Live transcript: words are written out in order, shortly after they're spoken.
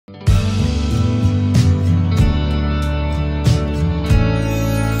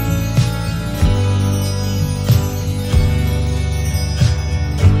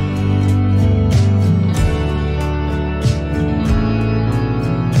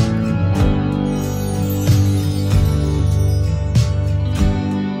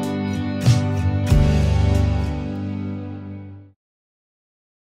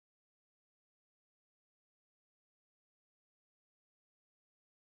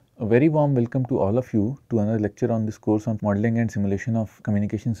A very warm welcome to all of you to another lecture on this course on modeling and simulation of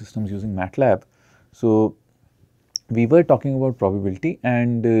communication systems using Matlab. So, we were talking about probability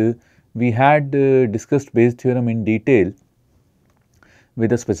and we had discussed Bayes' theorem in detail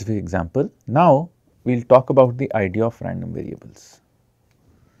with a specific example. Now, we will talk about the idea of random variables.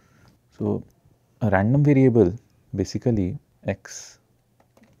 So, a random variable basically x,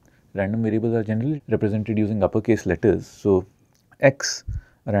 random variables are generally represented using uppercase letters. So, x,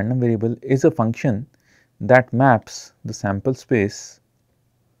 a random variable, is a function that maps the sample space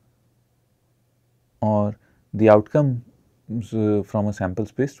or the outcome from a sample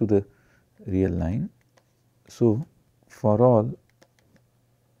space to the real line. So, for all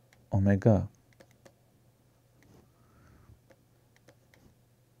omega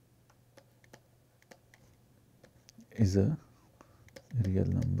is a real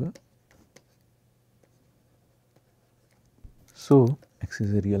number. So, x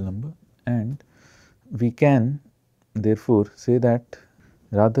is a real number and we can therefore say that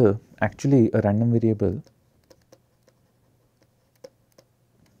rather actually a random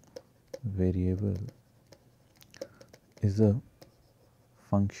variable is a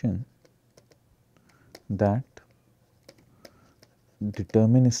function that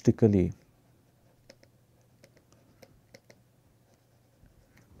deterministically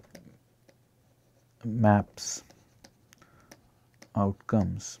maps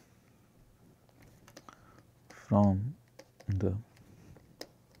outcomes from the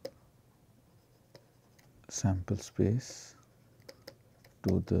sample space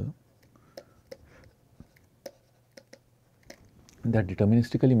to the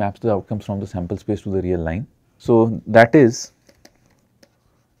deterministically maps the outcomes from the sample space to the real line. So, that is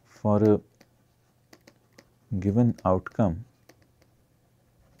for a given outcome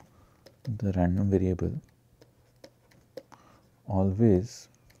the random variable always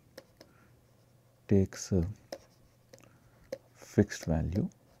takes a fixed value.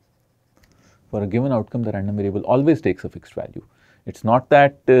 For a given outcome the random variable always takes a fixed value. It is not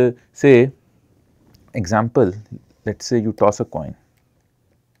that say example, let us say you toss a coin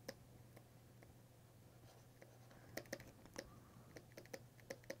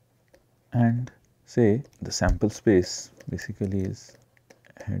and say the sample space basically is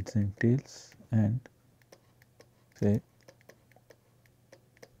heads and tails and say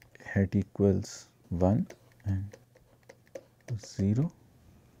head equals 1 and 0.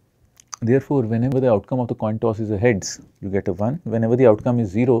 Therefore, whenever the outcome of the coin toss is a heads, you get a 1. Whenever the outcome is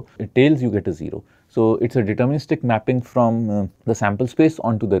 0, a tails, you get a 0. So, it is a deterministic mapping from the sample space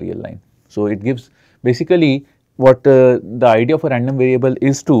onto the real line. So, it gives basically what the idea of a random variable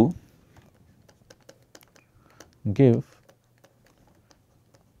is to give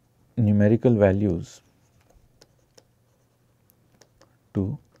numerical values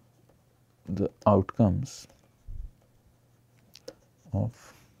to the outcomes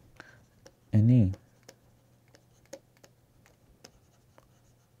of any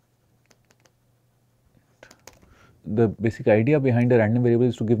the basic idea behind a random variable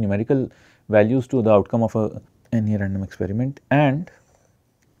is to give numerical values to the outcome of any random experiment, and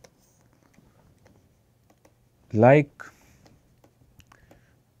like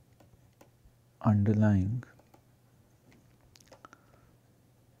underlying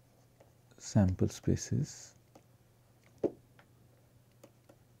sample spaces,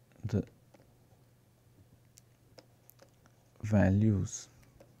 the values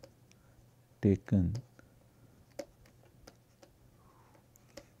taken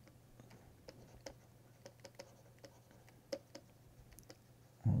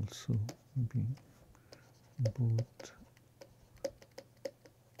also be both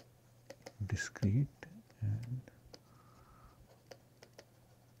discrete and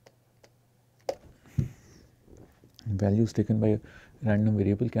values taken by a random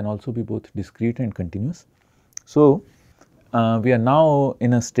variable can also be both discrete and continuous. So, we are now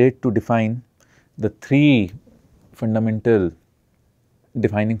in a state to define the three fundamental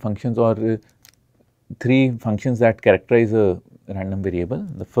defining functions or three functions that characterize a random variable.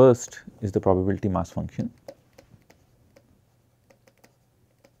 The first is the probability mass function.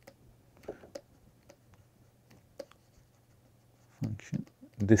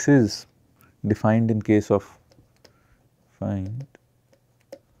 This is defined in case of find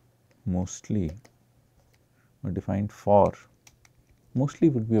mostly, or defined for, mostly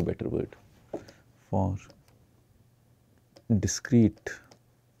would be a better word, for discrete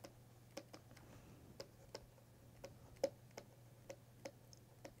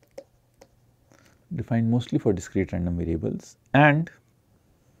defined mostly for discrete random variables, and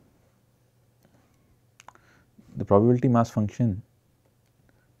the probability mass function.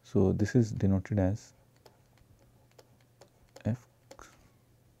 So, this is denoted as f.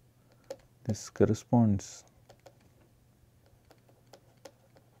 This corresponds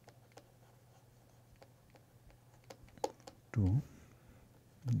to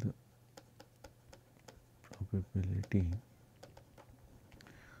the probability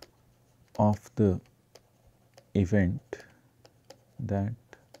of the event that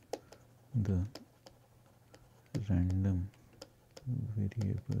the random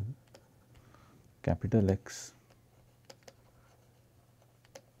variable capital X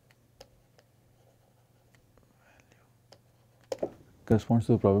corresponds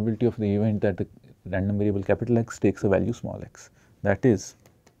to the probability of the event that the random variable capital X takes a value small x. That is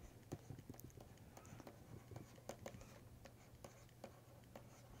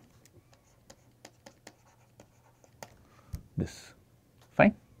this.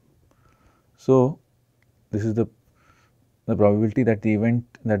 Fine. So, this is the probability that the event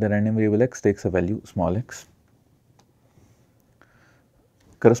that the random variable x takes a value small x.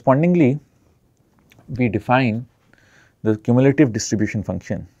 Correspondingly, we define the cumulative distribution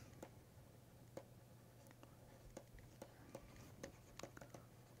function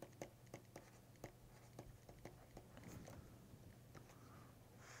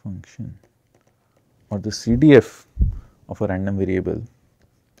or the CDF of a random variable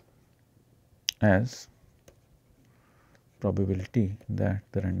as probability that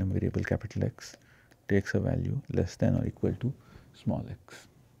the random variable capital X takes a value less than or equal to small x.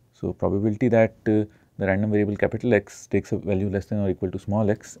 So, probability that the random variable capital X takes a value less than or equal to small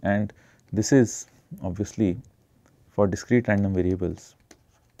x, and this is obviously for discrete random variables.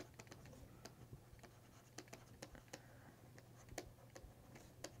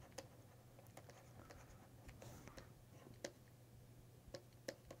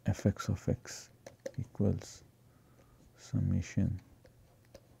 Fx of x equals summation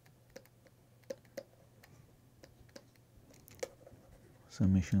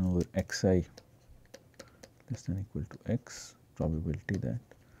over xi less than equal to x, probability that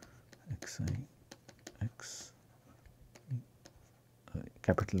xi x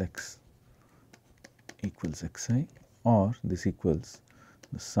capital X equals xi, or this equals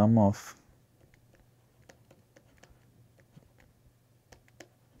the sum of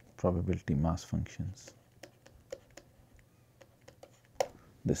probability mass functions.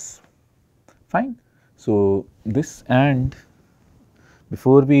 This. Fine. So, this, and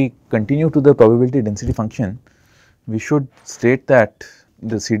before we continue to the probability density function, we should state that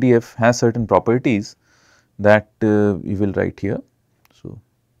the CDF has certain properties that we will write here. So,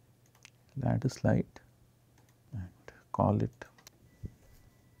 add a slide and call it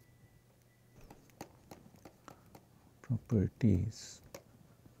properties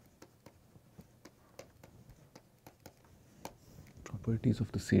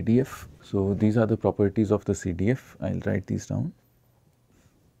of the CDF. So, these are the properties of the CDF. I will write these down.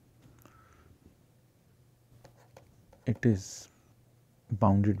 It is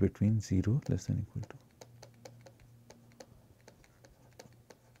bounded between 0 less than equal to,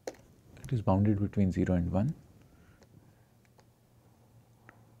 it is bounded between 0 and 1,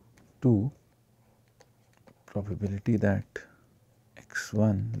 2, probability that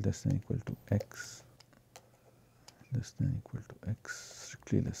x1 less than equal to x less than equal to x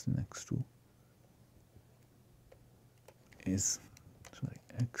strictly less than x2 is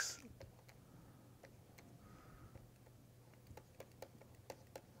x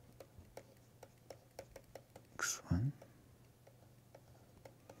x1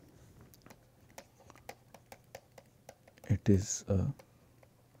 it is a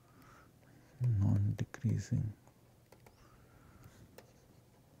non-decreasing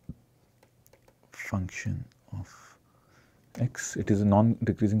function of x. It is a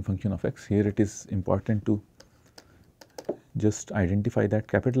non-decreasing function of x. Here it is important to just identify that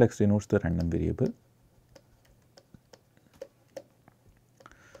capital X denotes the random variable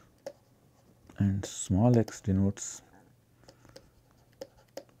and small x denotes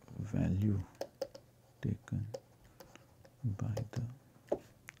value taken by the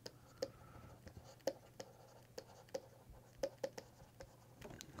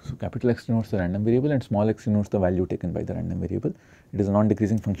capital X denotes the random variable and small x denotes the value taken by the random variable. It is a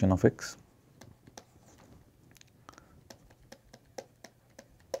non-decreasing function of x.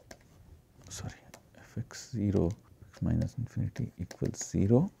 Sorry, fx0 x minus infinity equals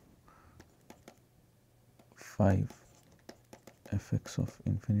 0, 5 fx of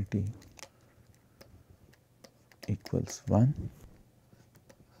infinity equals 1,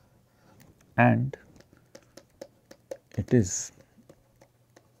 and it is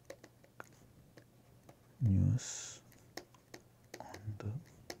continuous on the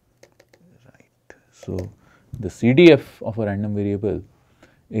So, the CDF of a random variable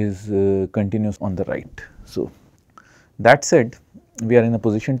is continuous on the right. So, that said, we are in a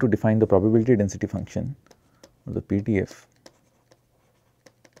position to define the probability density function or the PDF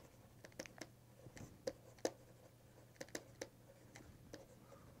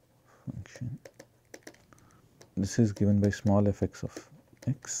function. This is given by small fx of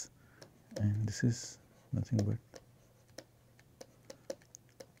x, and this is nothing but,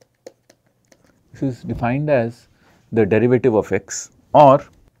 this is defined as the derivative of x, or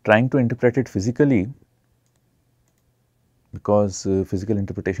trying to interpret it physically, because physical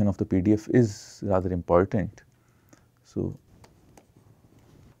interpretation of the PDF is rather important. So,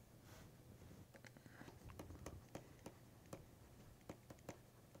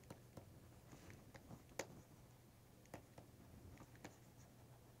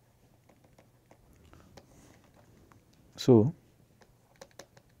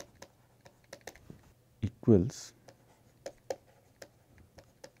 equals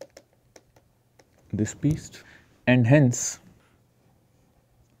this piece, and hence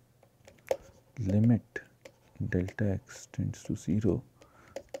limit delta x tends to 0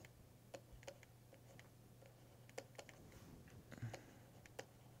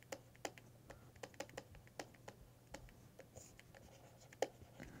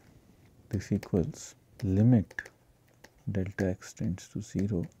 this equals limit delta x tends to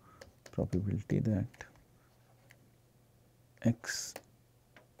 0 probability that x,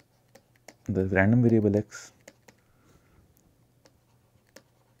 the random variable x,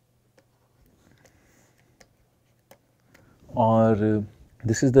 or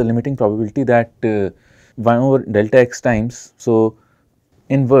this is the limiting probability that 1 over delta x times. So,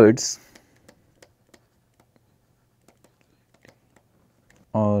 in words,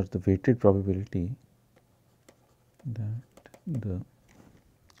 or the weighted probability that the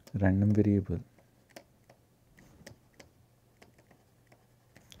random variable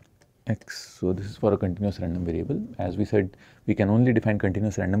x. So, this is for a continuous random variable. As we said, we can only define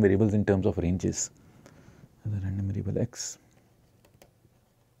continuous random variables in terms of ranges. The random variable x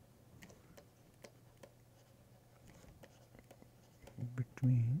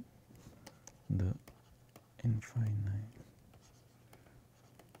between the infinite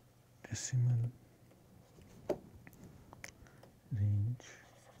decimal range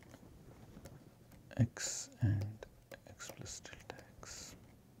x and x plus delta x.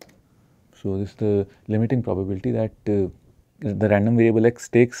 So, this is the limiting probability that the random variable x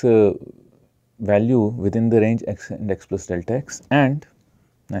takes a value within the range x and x plus delta x, and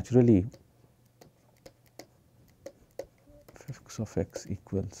naturally f of x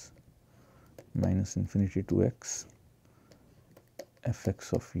equals minus infinity to x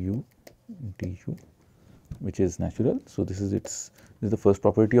fx of u du, which is natural. So, this is the first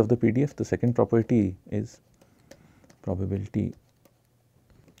property of the PDF. The second property is probability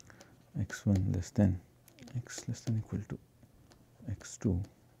x1 less than x less than equal to x2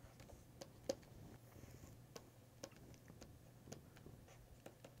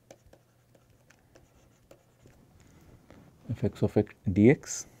 fx of x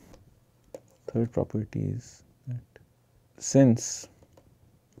dx. Third property is that since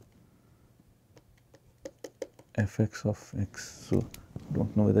fx of x, so do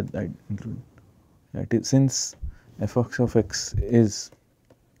not know whether I include that is, since fx of x is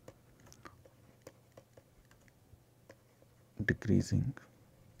decreasing,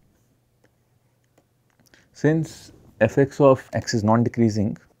 since fx of x is non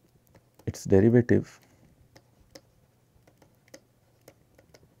decreasing, its derivative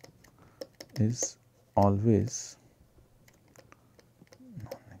is always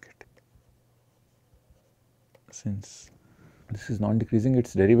non-negative. Since this is non-decreasing,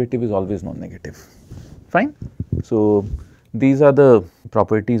 its derivative is always non-negative. Fine. So, these are the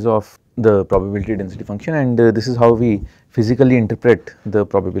properties of the probability density function, and this is how we physically interpret the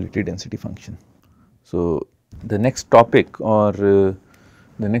probability density function. So, the next topic, or the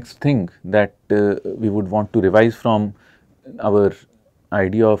next thing that we would want to revise from our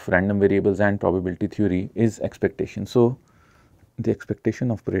idea of random variables and probability theory is expectation. So, the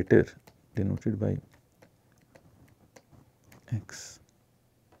expectation operator denoted by x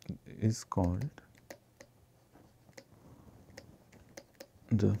is called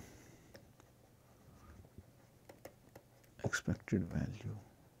the expected value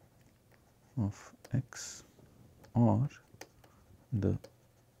of x, or the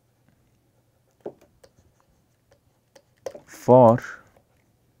for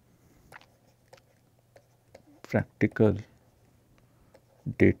practical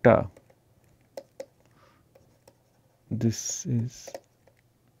data, this is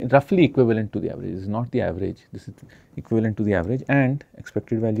roughly equivalent to the average. This is not the average, this is equivalent to the average, and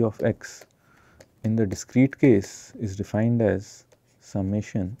expected value of x in the discrete case is defined as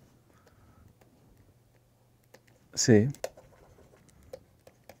summation, say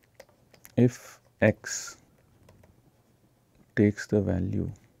if x takes values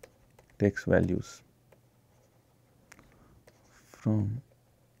from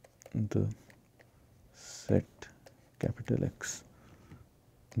the set capital X,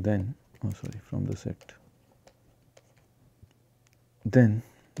 then from the set, then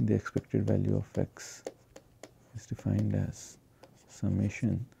the expected value of x is defined as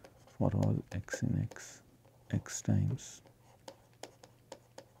summation for all x in x times,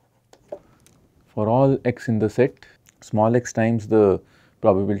 for all x in the set, small x times the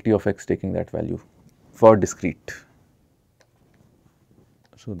probability of x taking that value for discrete.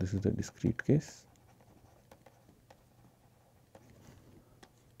 So, this is the discrete case.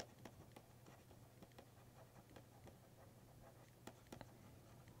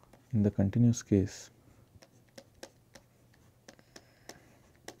 In the continuous case,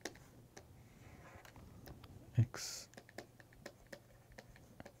 x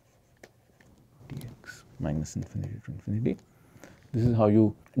dx minus infinity to infinity. This is how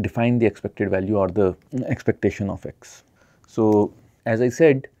you define the expected value or the expectation of x. So, as I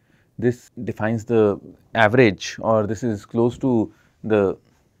said, this defines the average, or this is close to the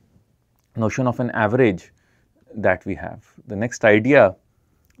notion of an average that we have. The next idea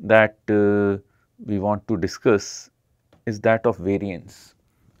that we want to discuss is that of variance.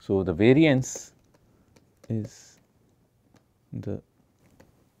 So, the variance is the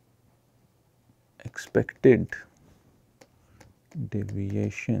expected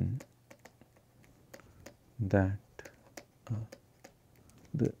deviation that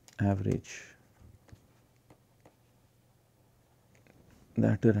the average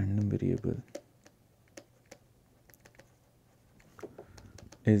that a random variable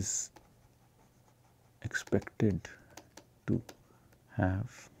is expected to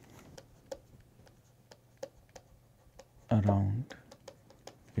have around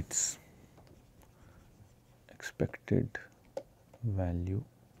its expected value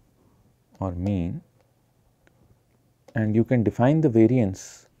or mean, and you can define the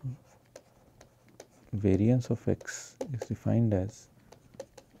variance of x is defined as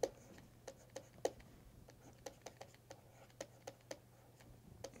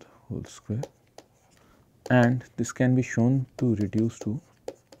the whole square, and this can be shown to reduce to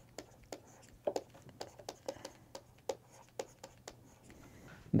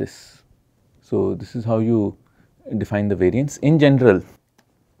this. So, this is how you define the variance. In general,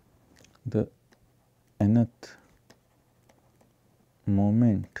 the nth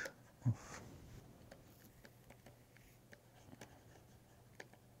moment of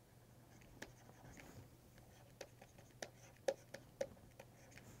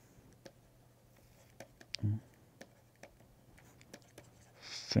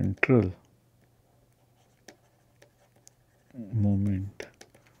central moment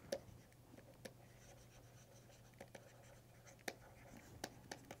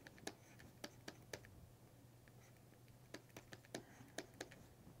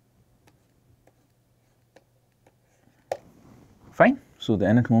fine. So, the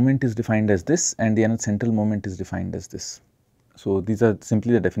nth moment is defined as this and the nth central moment is defined as this. So, these are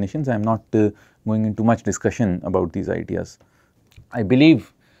simply the definitions. I am not going into much discussion about these ideas. I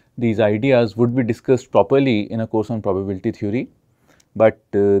believe these ideas would be discussed properly in a course on probability theory, but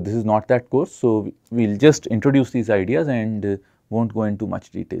this is not that course. So, we will just introduce these ideas and will not go into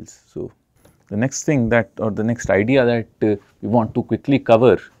much details. So, the next thing that, or the next idea that we want to quickly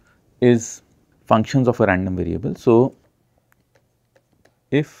cover is functions of a random variable. So,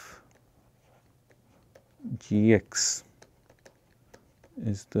 if gx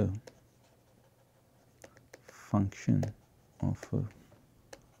is the function of a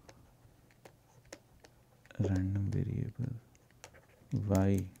random variable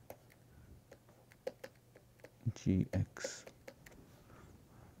y gx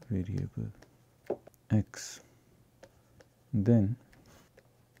variable x, then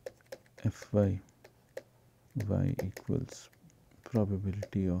fy y equals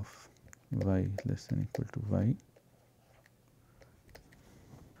probability of y less than equal to y,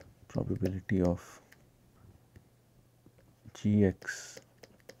 probability of gx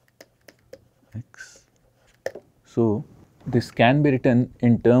x. So, this can be written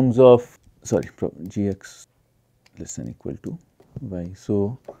in terms of gx less than equal to y.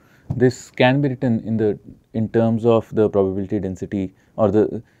 So, this can be written in terms of the probability density or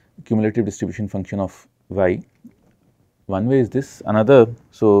the cumulative distribution function of y one way is this, another,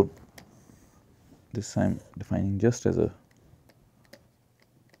 so this I am defining just as a,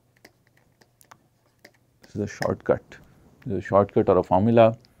 this is a shortcut, or a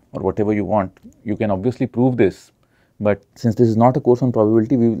formula or whatever you want. You can obviously prove this, but since this is not a course on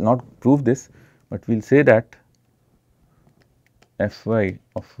probability, we will not prove this, but we will say that Fy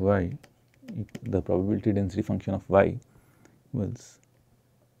of y, the probability density function of y, equals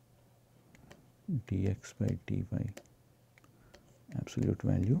dx by dy absolute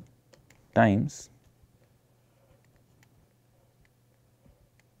value times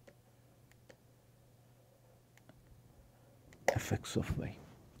fx of y.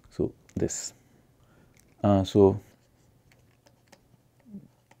 So, this. So,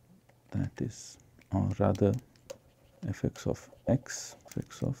 that is, or rather fx of x,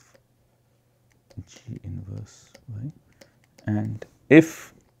 fx of g inverse y, and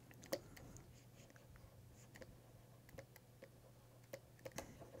if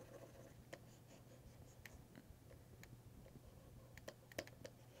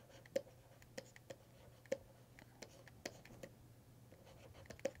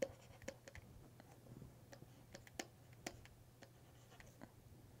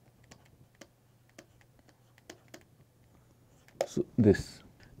so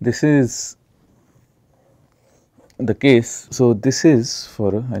this is the case. So, this is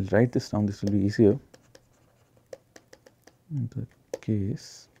for I will write this down, this will be easier. The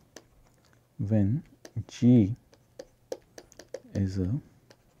case when G is a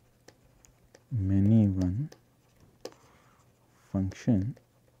many one function,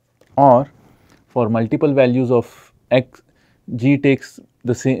 or for multiple values of x, G takes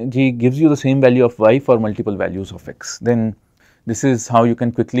the same, G gives you the same value of y for multiple values of x, then this is how you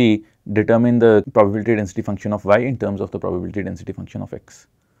can quickly determine the probability density function of y in terms of the probability density function of x.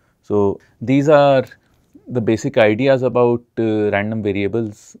 So, these are the basic ideas about random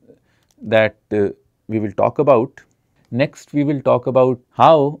variables that we will talk about. Next, we will talk about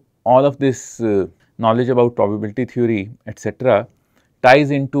how all of this knowledge about probability theory, etc., ties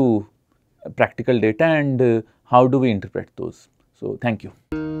into practical data and how do we interpret those. So, thank you.